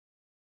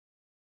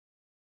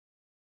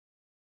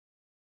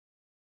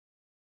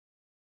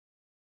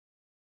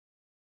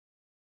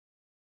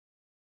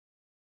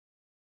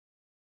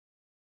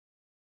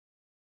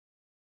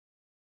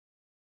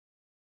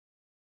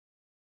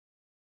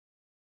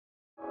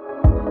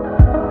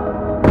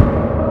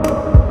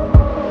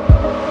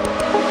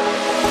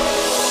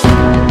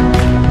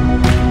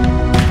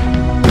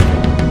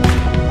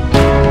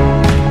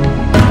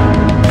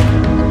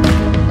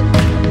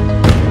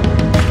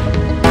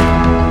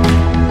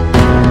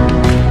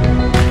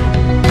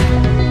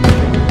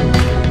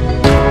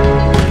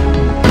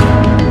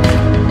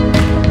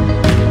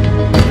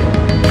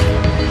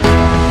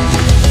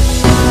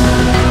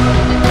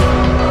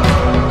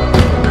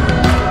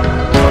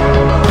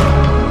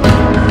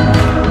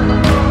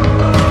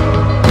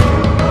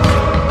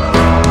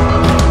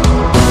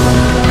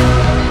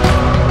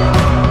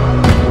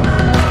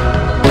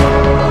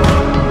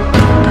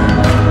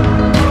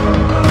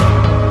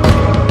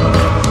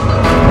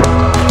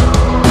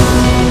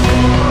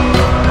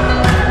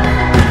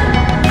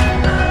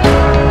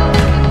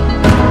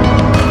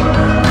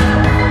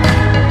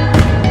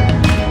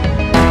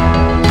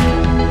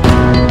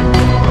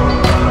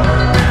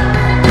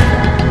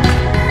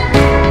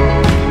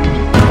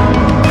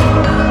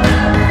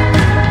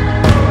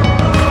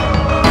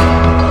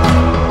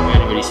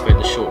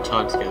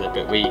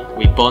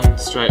bond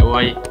straight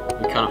away.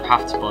 You kind of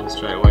have to bond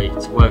straight away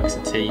to work as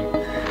a team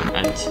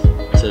and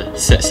to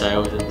set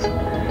sails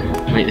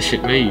and make the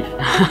ship move.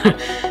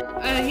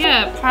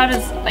 Yeah, proud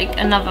is like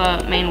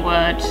another main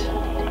word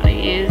I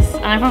use,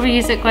 and I probably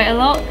use it quite a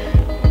lot,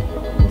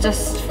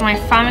 just for my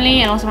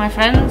family and also my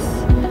friends.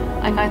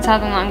 Like I tell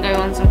them that I'm going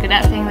on some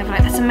cadet thing, they're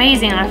like, that's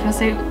amazing, and I feel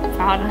so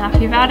proud and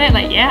happy about it.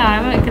 Like, yeah,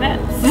 I'm at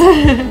cadets.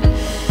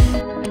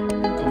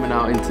 Coming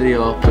out into the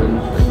open,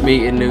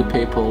 meeting new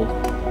people,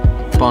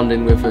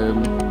 bonding with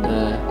them,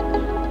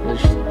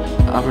 just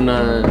having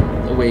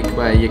a week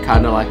where you're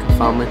kind of like a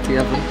family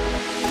together.